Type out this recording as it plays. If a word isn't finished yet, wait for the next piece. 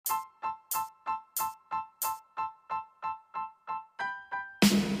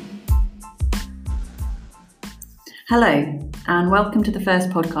Hello, and welcome to the first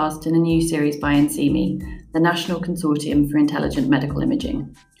podcast in a new series by NCIMI, the National Consortium for Intelligent Medical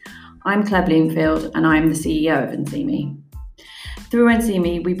Imaging. I'm Claire Bloomfield, and I'm the CEO of NCIMI. Through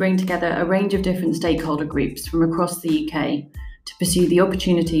NCIMI, we bring together a range of different stakeholder groups from across the UK to pursue the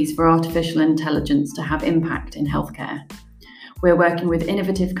opportunities for artificial intelligence to have impact in healthcare. We're working with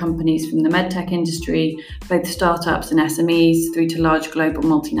innovative companies from the medtech industry, both startups and SMEs, through to large global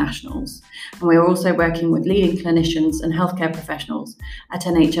multinationals. And we're also working with leading clinicians and healthcare professionals at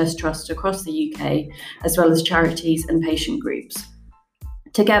NHS trusts across the UK, as well as charities and patient groups.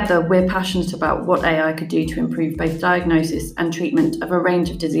 Together, we're passionate about what AI could do to improve both diagnosis and treatment of a range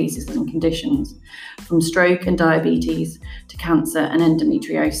of diseases and conditions, from stroke and diabetes to cancer and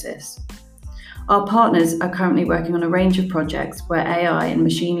endometriosis. Our partners are currently working on a range of projects where AI and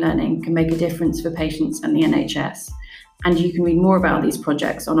machine learning can make a difference for patients and the NHS, and you can read more about these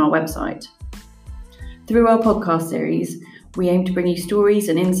projects on our website. Through our podcast series, we aim to bring you stories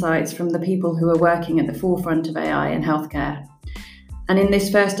and insights from the people who are working at the forefront of AI in healthcare. And in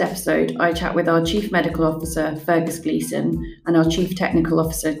this first episode, I chat with our Chief Medical Officer, Fergus Gleeson, and our Chief Technical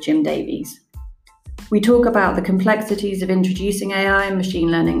Officer, Jim Davies. We talk about the complexities of introducing AI and machine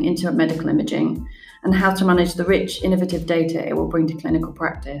learning into medical imaging and how to manage the rich, innovative data it will bring to clinical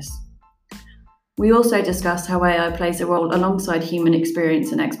practice. We also discuss how AI plays a role alongside human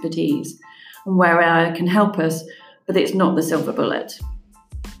experience and expertise, and where AI can help us, but it's not the silver bullet.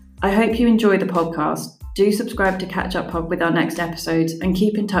 I hope you enjoy the podcast. Do subscribe to catch up with our next episodes and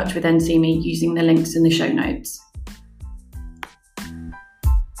keep in touch with NCIMI using the links in the show notes.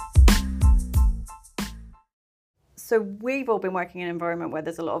 So we've all been working in an environment where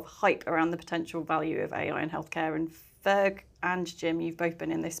there's a lot of hype around the potential value of AI in healthcare, and Ferg and Jim, you've both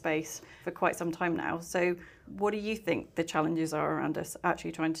been in this space for quite some time now. So what do you think the challenges are around us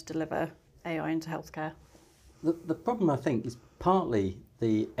actually trying to deliver AI into healthcare? The problem, I think, is partly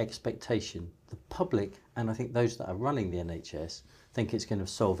the expectation. The public, and I think those that are running the NHS, think it's going to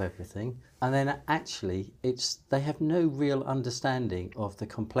solve everything. And then actually, they have no real understanding of the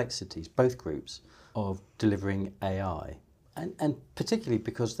complexities, both groups, of delivering AI. And particularly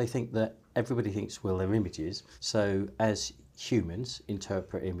because they think that everybody thinks, well, they're images. So as humans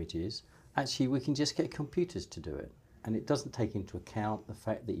interpret images, actually we can just get computers to do it. And it doesn't take into account the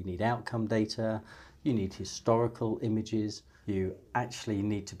fact that you need outcome data, you need historical images, you actually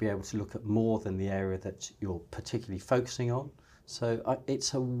need to be able to look at more than the area that you're particularly focusing on. So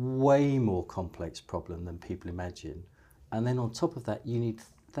it's a way more complex problem than people imagine. And then on top of that, you need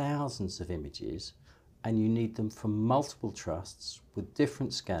thousands of images, and you need them from multiple trusts with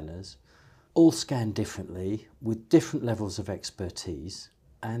different scanners, all scanned differently with different levels of expertise,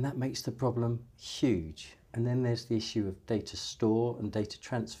 and that makes the problem huge. And then there's the issue of data store and data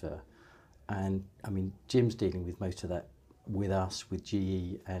transfer. And I mean, Jim's dealing with most of that with us, with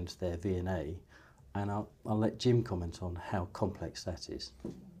GE and their VNA, and I'll let Jim comment on how complex that is.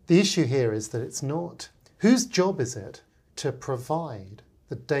 The issue here is that it's not, whose job is it to provide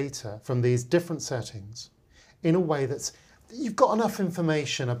the data from these different settings in a way that's, you've got enough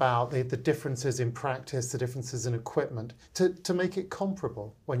information about the differences in practice, the differences in equipment, to make it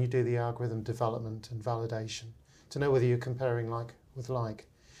comparable when you do the algorithm development and validation, to know whether you're comparing like with like.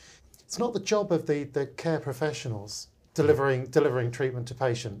 It's not the job of the care professionals delivering treatment to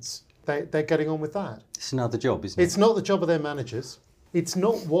patients. They're getting on with that. It's another job, isn't it? It's not the job of their managers. It's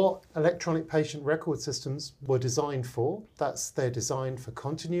not what electronic patient record systems were designed for. They're designed for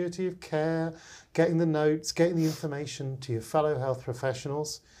continuity of care, getting the notes, getting the information to your fellow health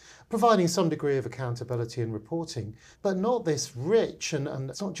professionals, providing some degree of accountability and reporting, but not this rich, and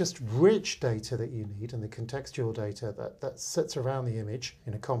it's not just rich data that you need and the contextual data that sits around the image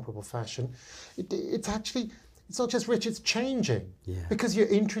in a comparable fashion. It's not just rich, it's changing. Yeah. Because you're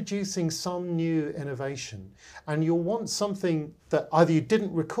introducing some new innovation, and you'll want something that either you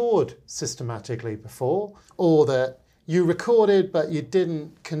didn't record systematically before, or that you recorded but you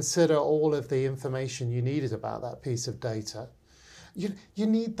didn't consider all of the information you needed about that piece of data. You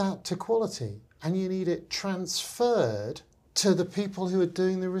need that to quality, and you need it transferred to the people who are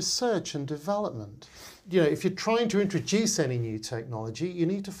doing the research and development. You know, if you're trying to introduce any new technology, you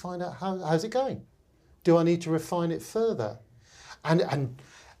need to find out how's it going. Do I need to refine it further? And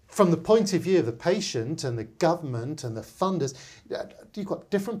from the point of view of the patient and the government and the funders, you've got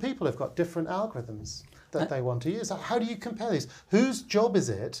different people who've got different algorithms that they want to use. How do you compare these? Whose job is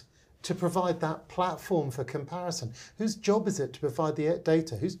it to provide that platform for comparison? Whose job is it to provide the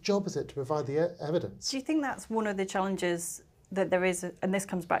data? Whose job is it to provide the evidence? Do you think that's one of the challenges that there is, and this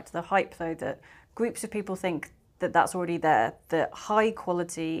comes back to the hype though, that groups of people think that's already there, that high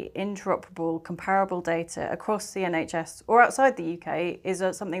quality, interoperable, comparable data across the NHS or outside the UK is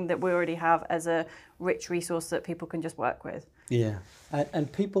something that we already have as a rich resource that people can just work with. Yeah,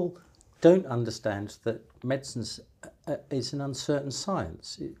 and people don't understand that medicine is an uncertain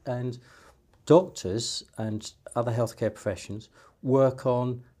science, and doctors and other healthcare professions work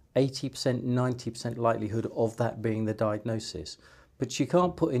on 80%, 90% likelihood of that being the diagnosis. But you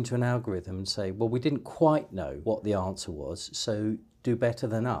can't put into an algorithm and say, well, we didn't quite know what the answer was, so do better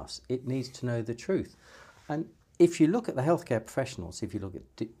than us. It needs to know the truth. And if you look at the healthcare professionals, if you look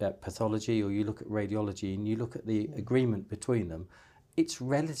at pathology or you look at radiology and you look at the agreement between them, it's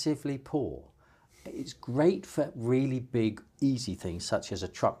relatively poor. It's great for really big, easy things, such as a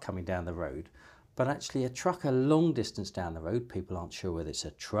truck coming down the road. But actually a truck a long distance down the road, people aren't sure whether it's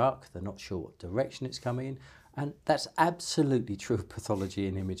a truck, they're not sure what direction it's coming in. And that's absolutely true of pathology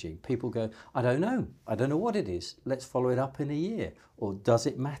and imaging. People go, I don't know what it is, let's follow it up in a year. Or does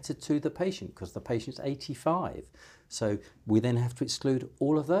it matter to the patient because the patient's 85? So we then have to exclude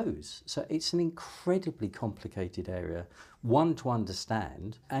all of those. So it's an incredibly complicated area, one, to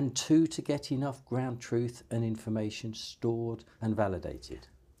understand, and two, to get enough ground truth and information stored and validated.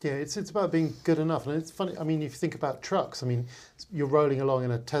 Yeah, it's about being good enough. And it's funny, I mean, if you think about trucks, I mean, you're rolling along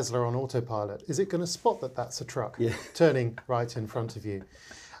in a Tesla on autopilot. Is it going to spot that that's a truck turning right in front of you?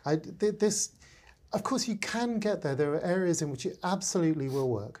 Of course, you can get there. There are areas in which it absolutely will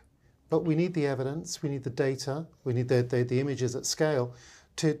work. But we need the evidence, we need the data, we need the images at scale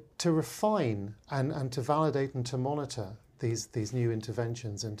to refine and to validate and to monitor these new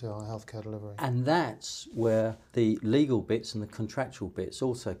interventions into our healthcare delivery. And that's where the legal bits and the contractual bits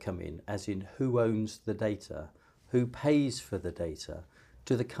also come in, as in who owns the data, who pays for the data.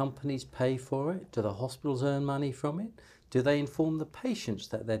 Do the companies pay for it? Do the hospitals earn money from it? Do they inform the patients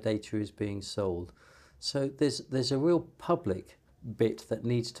that their data is being sold? So there's a real public bit that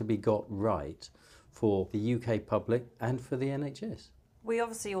needs to be got right for the UK public and for the NHS. We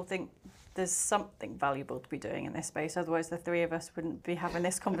obviously all think there's something valuable to be doing in this space, otherwise the three of us wouldn't be having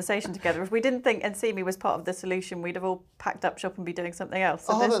this conversation together. If we didn't think NCME was part of the solution, we'd have all packed up shop and be doing something else.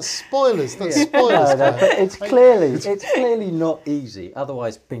 So that's spoilers, spoilers. No, but it's clearly not easy.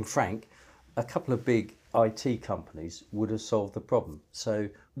 Otherwise, being frank, a couple of big IT companies would have solved the problem. So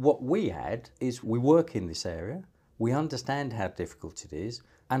what we had is we work in this area, we understand how difficult it is,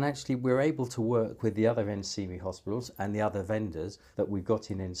 and actually we're able to work with the other NCME hospitals and the other vendors that we've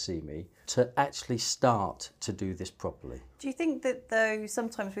got in NCME to actually start to do this properly. Do you think that, though,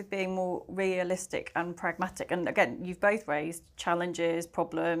 sometimes with being more realistic and pragmatic, and again, you've both raised challenges,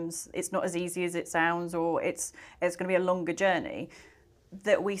 problems, it's not as easy as it sounds, or it's going to be a longer journey,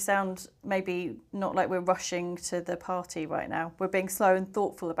 that we sound maybe not like we're rushing to the party right now. We're being slow and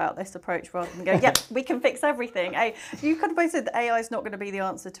thoughtful about this approach rather than going, we can fix everything. You kind of both said that AI is not going to be the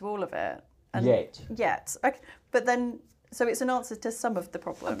answer to all of it. Yet. Okay. But then, so it's an answer to some of the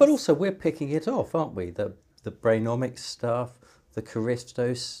problems. But also we're picking it off, aren't we? The Brainomics stuff, the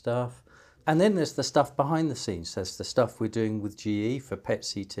Caristos stuff. And then there's the stuff behind the scenes. There's the stuff we're doing with GE for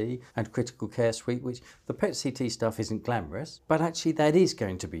PET-CT and Critical Care Suite, which the PET-CT stuff isn't glamorous, but actually that is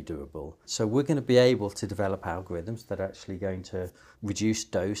going to be doable. So we're going to be able to develop algorithms that are actually going to reduce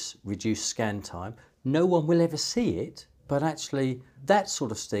dose, reduce scan time. No one will ever see it, but actually that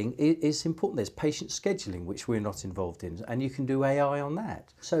sort of thing is important. There's patient scheduling, which we're not involved in, and you can do AI on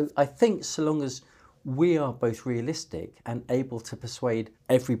that. So I think so long as we are both realistic and able to persuade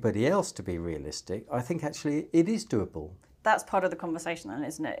everybody else to be realistic, I think actually it is doable. That's part of the conversation then,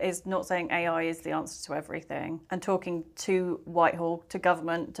 isn't it? Is not saying AI is the answer to everything and talking to Whitehall, to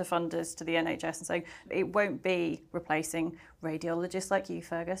government, to funders, to the NHS and saying it won't be replacing radiologists like you,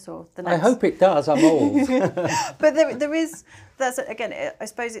 Fergus, or the next... I hope it does, I'm old. But there is, that's again, I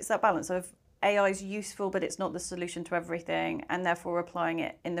suppose it's that balance of AI is useful, but it's not the solution to everything, and therefore applying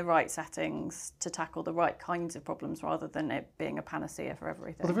it in the right settings to tackle the right kinds of problems rather than it being a panacea for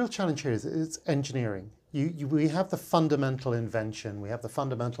everything. Well, the real challenge here is it's engineering. We have the fundamental invention, we have the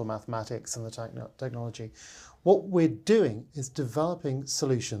fundamental mathematics and the technology. What we're doing is developing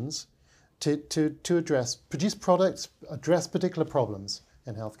solutions to produce products, address particular problems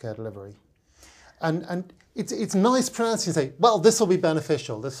in healthcare delivery. And it's nice pronouncing, say, well, this will be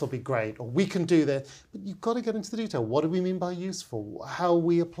beneficial, this will be great, or we can do this. But you've got to get into the detail. What do we mean by useful? How are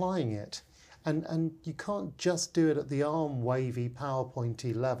we applying it? And you can't just do it at the arm-wavy,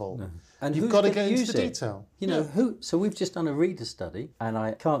 PowerPointy level. No. And you've got to get into the detail. You know, so we've just done a reader study, and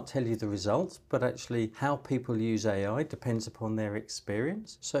I can't tell you the results, but actually how people use AI depends upon their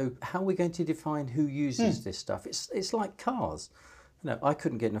experience. So how are we going to define who uses this stuff? It's like cars. No, I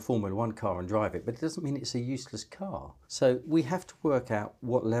couldn't get in a Formula One car and drive it, but it doesn't mean it's a useless car. So we have to work out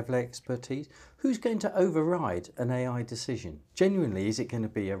what level of expertise, who's going to override an AI decision. Genuinely, is it going to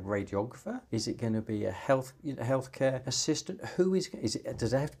be a radiographer? Is it going to be a healthcare assistant?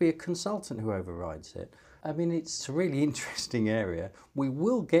 Does it have to be a consultant who overrides it? I mean, it's a really interesting area. We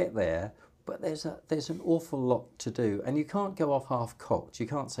will get there, but there's an awful lot to do, and you can't go off half-cocked. You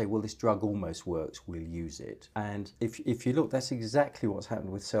can't say, well, this drug almost works, we'll use it. And if you look, that's exactly what's happened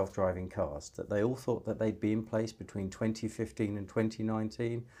with self-driving cars, that they all thought that they'd be in place between 2015 and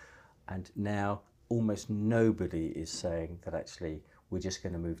 2019, and now almost nobody is saying that actually we're just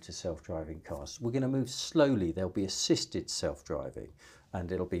going to move to self-driving cars. We're going to move slowly. There'll be assisted self-driving,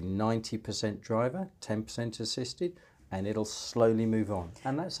 and it'll be 90% driver, 10% assisted, and it'll slowly move on.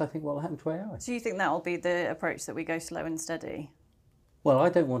 And that's, I think, what will happen to AI. So you think that will be the approach, that we go slow and steady? Well, I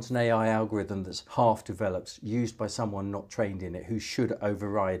don't want an AI algorithm that's half developed, used by someone not trained in it, who should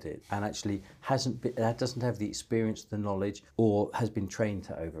override it and actually doesn't have the experience, the knowledge, or has been trained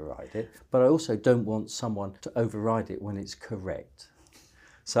to override it. But I also don't want someone to override it when it's correct.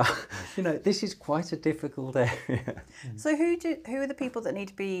 So, this is quite a difficult area. So who are the people that need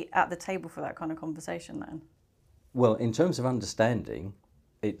to be at the table for that kind of conversation then? Well, in terms of understanding,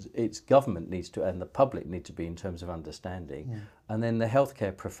 it's government needs to, and the public need to be in terms of understanding, and then the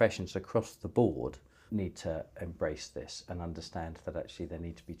healthcare professions across the board need to embrace this and understand that actually they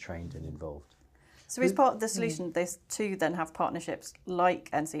need to be trained and involved. So is part of the solution this to then have partnerships like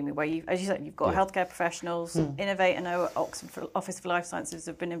NCME, where as you said, you've got healthcare professionals, Innovate and Oxford Office for Life Sciences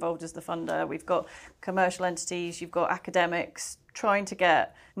have been involved as the funder. We've got commercial entities, you've got academics trying to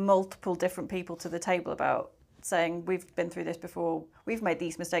get multiple different people to the table about saying, we've been through this before, we've made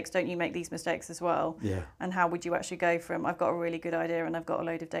these mistakes, don't you make these mistakes as well? Yeah. And how would you actually go from, I've got a really good idea and I've got a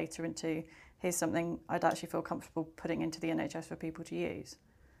load of data, into, here's something I'd actually feel comfortable putting into the NHS for people to use?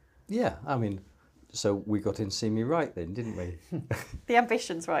 Yeah, I mean, so we got NCME right then, didn't we? The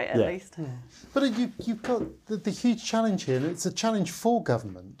ambition's right, at least. Yeah. But you've got the huge challenge here, and it's a challenge for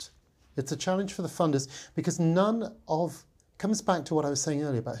government. It's a challenge for the funders, because comes back to what I was saying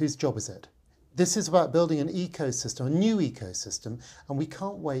earlier about whose job is it. This is about building an ecosystem, a new ecosystem, and we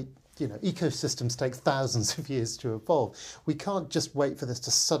can't wait. Ecosystems take thousands of years to evolve. We can't just wait for this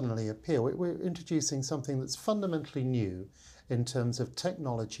to suddenly appear. We're introducing something that's fundamentally new in terms of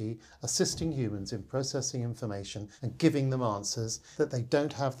technology, assisting humans in processing information and giving them answers that they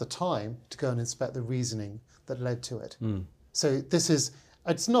don't have the time to go and inspect the reasoning that led to it. So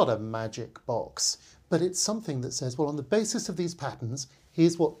it's not a magic box, but it's something that says, well, on the basis of these patterns,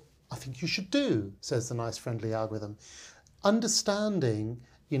 here's what I think you should do, says the nice friendly algorithm. Understanding,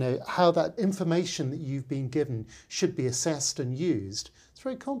 how that information that you've been given should be assessed and used, it's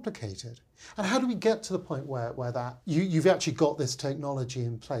very complicated. And how do we get to the point where that you've actually got this technology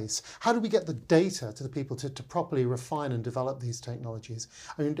in place? How do we get the data to the people to properly refine and develop these technologies?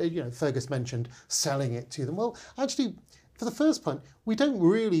 I mean, Fergus mentioned selling it to them. Well, actually, for the first point, we don't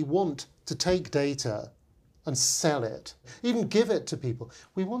really want to take data and sell it, even give it to people.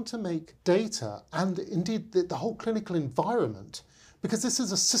 We want to make data, and indeed the whole clinical environment, because this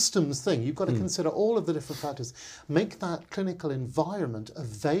is a systems thing. You've got to consider all of the different factors. Make that clinical environment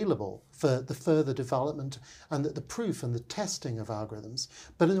available for the further development and the proof and the testing of algorithms,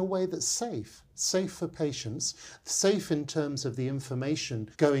 but in a way that's safe for patients, safe in terms of the information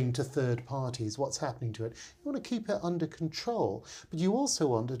going to third parties, what's happening to it. You want to keep it under control, but you also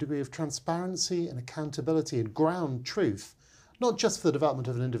want a degree of transparency and accountability and ground truth, not just for the development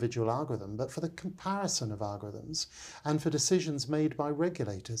of an individual algorithm, but for the comparison of algorithms and for decisions made by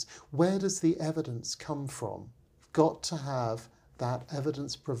regulators. Where does the evidence come from? You've got to have that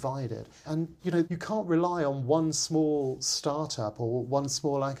evidence provided. And you can't rely on one small startup or one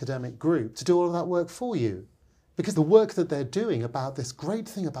small academic group to do all of that work for you. Because the work that they're doing about this great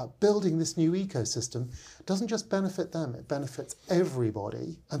thing about building this new ecosystem doesn't just benefit them, it benefits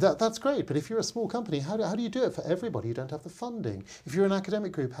everybody. And that's great, but if you're a small company, how do you do it for everybody? You don't have the funding. If you're an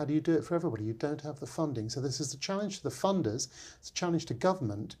academic group, how do you do it for everybody? You don't have the funding. So this is a challenge to the funders, it's a challenge to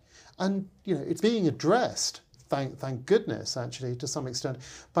government, and it's being addressed, thank goodness, actually, to some extent,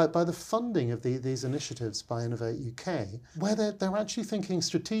 by the funding of these initiatives by Innovate UK, where they're actually thinking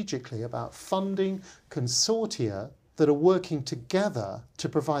strategically about funding consortia that are working together to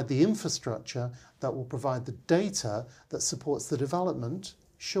provide the infrastructure that will provide the data that supports the development,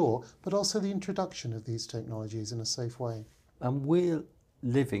 sure, but also the introduction of these technologies in a safe way. And we're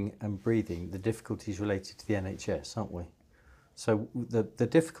living and breathing the difficulties related to the NHS, aren't we? So the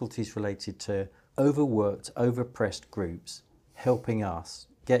difficulties related to overworked, overpressed groups helping us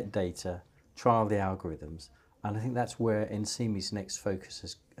get data, trial the algorithms, And I think that's where NCME's next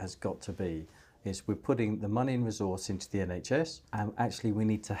focus has got to be, is we're putting the money and resource into the NHS, and actually we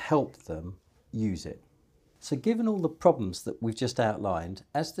need to help them use it. So given all the problems that we've just outlined,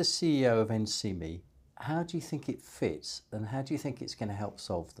 as the CEO of NCME, how do you think it fits, and how do you think it's going to help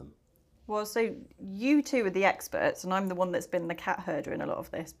solve them? Well, so you two are the experts, and I'm the one that's been the cat herder in a lot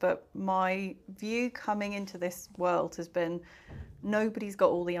of this. But my view coming into this world has been nobody's got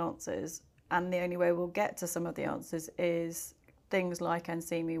all the answers, and the only way we'll get to some of the answers is things like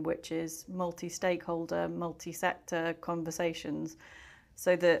NCME, which is multi-stakeholder, multi-sector conversations,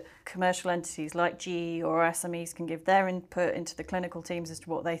 so that commercial entities like GE or SMEs can give their input into the clinical teams as to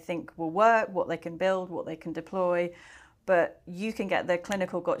what they think will work, what they can build, what they can deploy. But you can get the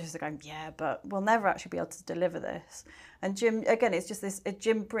clinical gotchas that go, yeah, but we'll never actually be able to deliver this. And Jim, again, it's just this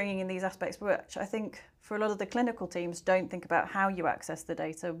Jim bringing in these aspects, which I think for a lot of the clinical teams don't think about how you access the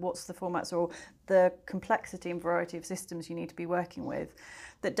data, what's the formats or the complexity and variety of systems you need to be working with.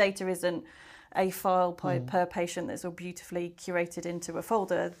 That data isn't a file per patient that's all beautifully curated into a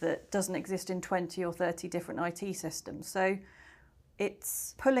folder that doesn't exist in 20 or 30 different IT systems. So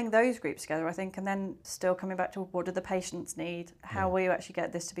it's pulling those groups together, I think, and then still coming back to what do the patients need? How will you actually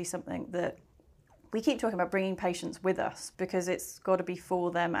get this to be something that we keep talking about bringing patients with us, because it's got to be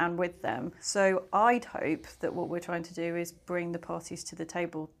for them and with them. So I'd hope that what we're trying to do is bring the parties to the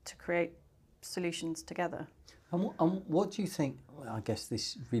table to create solutions together. And what do you think, well, I guess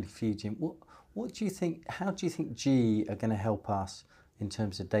this is really for you, Jim, what do you think, how do you think GE are going to help us in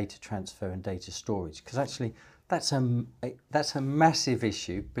terms of data transfer and data storage? Because actually that's a massive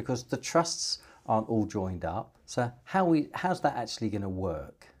issue, because the trusts aren't all joined up. So how's that actually going to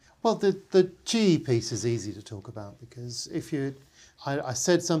work? Well, the GE piece is easy to talk about, because I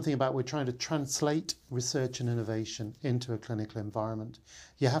said something about we're trying to translate research and innovation into a clinical environment.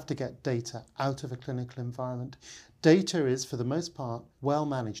 You have to get data out of a clinical environment. Data is, for the most part, well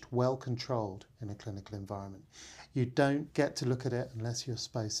managed, well controlled in a clinical environment. You don't get to look at it unless you're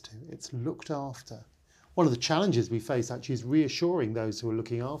supposed to. It's looked after. One of the challenges we face actually is reassuring those who are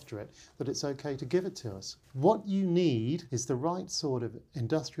looking after it that it's okay to give it to us. What you need is the right sort of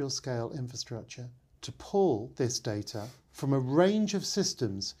industrial scale infrastructure to pull this data from a range of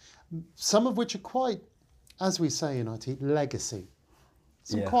systems, some of which are quite, as we say in IT, legacy.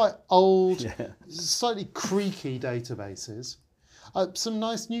 Some quite old, slightly creaky databases. Some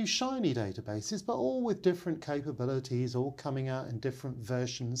nice new shiny databases, but all with different capabilities, all coming out in different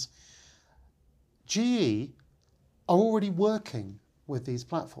versions. GE are already working with these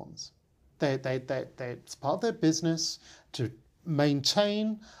platforms. It's part of their business to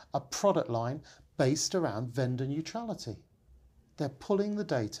maintain a product line based around vendor neutrality. They're pulling the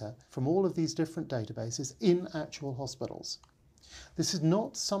data from all of these different databases in actual hospitals. This is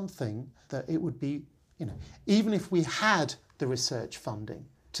not something that it would be, even if we had the research funding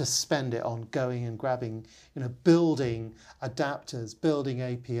to spend it on going and grabbing, building adapters, building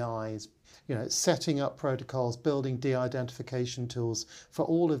APIs, setting up protocols, building de-identification tools for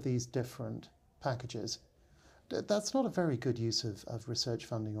all of these different packages. That's not a very good use of research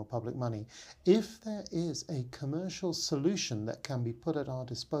funding or public money. If there is a commercial solution that can be put at our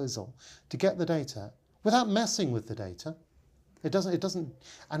disposal to get the data without messing with the data, it doesn't,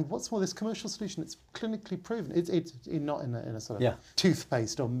 and what's more, this commercial solution, it's clinically proven. It's not in a sort of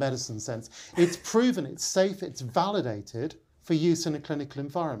toothpaste or medicine sense. It's proven, it's safe, it's validated for use in a clinical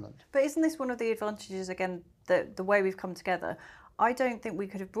environment. But isn't this one of the advantages, again, the way we've come together? I don't think we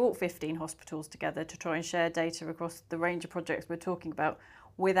could have brought 15 hospitals together to try and share data across the range of projects we're talking about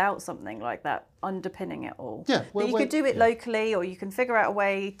without something like that underpinning it all. Yeah, but you could do it locally, or you can figure out a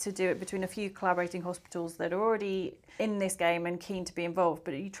way to do it between a few collaborating hospitals that are already in this game and keen to be involved.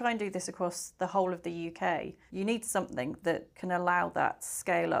 But you try and do this across the whole of the UK, you need something that can allow that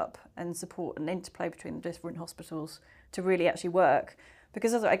scale up and support and interplay between the different hospitals to really actually work.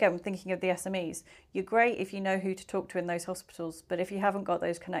 Because again, thinking of the SMEs, you're great if you know who to talk to in those hospitals, but if you haven't got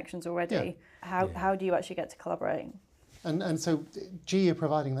those connections already, how do you actually get to collaborate? And so GE are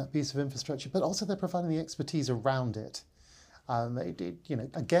providing that piece of infrastructure, but also they're providing the expertise around it.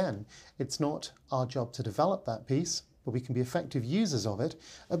 Again, it's not our job to develop that piece, but we can be effective users of it.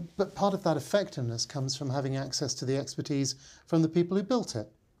 But part of that effectiveness comes from having access to the expertise from the people who built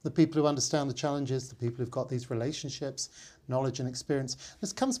it, the people who understand the challenges, the people who've got these relationships, knowledge and experience.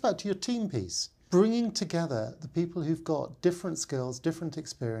 This comes back to your team piece. Bringing together the people who've got different skills, different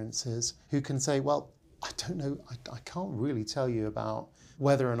experiences, who can say, well, I don't know, I can't really tell you about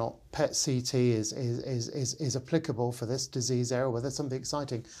whether or not PET-CT is applicable for this disease area, whether it's something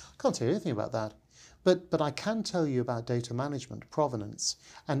exciting. I can't tell you anything about that. But I can tell you about data management, provenance,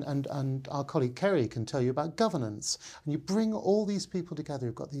 and our colleague Kerry can tell you about governance. And you bring all these people together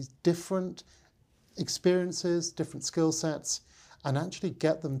who've got these different experiences, different skill sets, and actually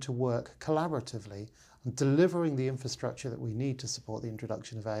get them to work collaboratively on delivering the infrastructure that we need to support the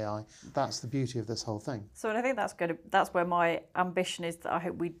introduction of AI. That's the beauty of this whole thing. So and I think that's where my ambition is, that I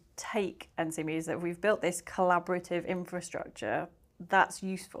hope we take NCME, is that we've built this collaborative infrastructure that's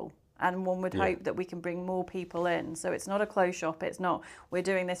useful. And one would hope that we can bring more people in. So it's not a closed shop. It's not, we're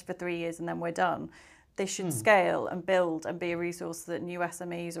doing this for 3 years and then we're done. This should scale and build and be a resource that new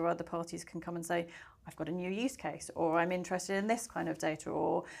SMEs or other parties can come and say, I've got a new use case, or I'm interested in this kind of data,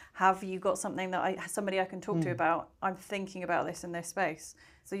 or have you got something that somebody I can talk to about? I'm thinking about this in this space.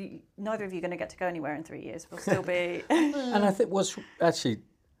 So neither of you are going to get to go anywhere in 3 years. We'll still be... And I think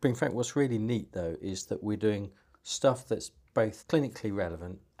what's really neat though is that we're doing stuff that's both clinically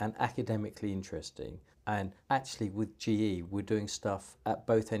relevant and academically interesting. And actually with GE, we're doing stuff at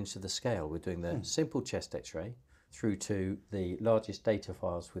both ends of the scale. We're doing the simple chest x-ray through to the largest data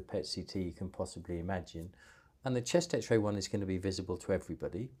files with PET-CT you can possibly imagine. And the chest x-ray one is going to be visible to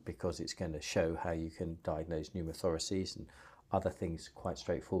everybody because it's going to show how you can diagnose pneumothoraces and other things quite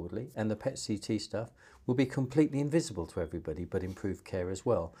straightforwardly. And the PET-CT stuff will be completely invisible to everybody, but improve care as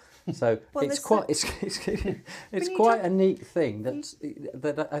well. So it's quite a neat thing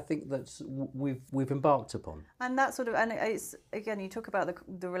that I think we've embarked upon. And that sort of, and it's, again, you talk about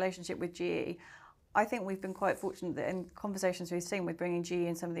the relationship with GE. I think we've been quite fortunate that in conversations we've seen with bringing GE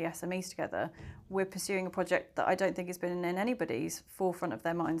and some of the SMEs together, we're pursuing a project that I don't think has been in anybody's forefront of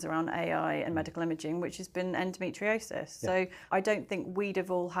their minds around AI and medical imaging, which has been endometriosis. Yeah. So I don't think we'd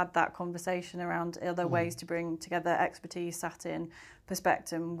have all had that conversation around other ways to bring together expertise, Satin,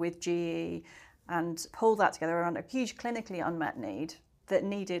 Perspectum with GE, and pull that together around a huge clinically unmet need that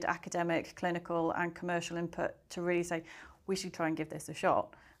needed academic, clinical and commercial input to really say, we should try and give this a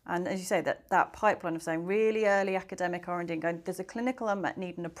shot. And as you say, that pipeline of saying really early academic R&D and going, there's a clinical unmet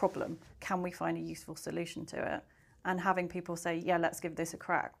need and a problem. Can we find a useful solution to it? And having people say, yeah, let's give this a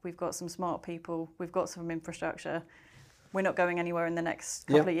crack. We've got some smart people. We've got some infrastructure. We're not going anywhere in the next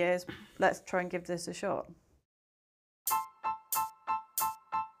couple of years. Let's try and give this a shot.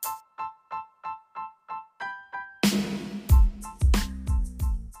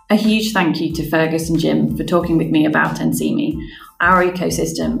 A huge thank you to Fergus and Jim for talking with me about NCME, our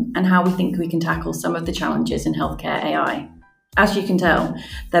ecosystem, and how we think we can tackle some of the challenges in healthcare AI. As you can tell,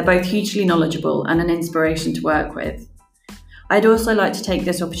 they're both hugely knowledgeable and an inspiration to work with. I'd also like to take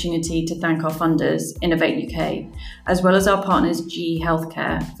this opportunity to thank our funders, Innovate UK, as well as our partners GE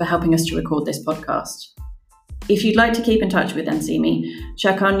Healthcare for helping us to record this podcast. If you'd like to keep in touch with NCME,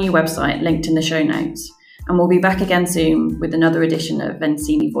 check our new website linked in the show notes. And we'll be back again soon with another edition of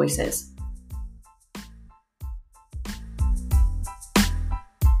NCME Voices.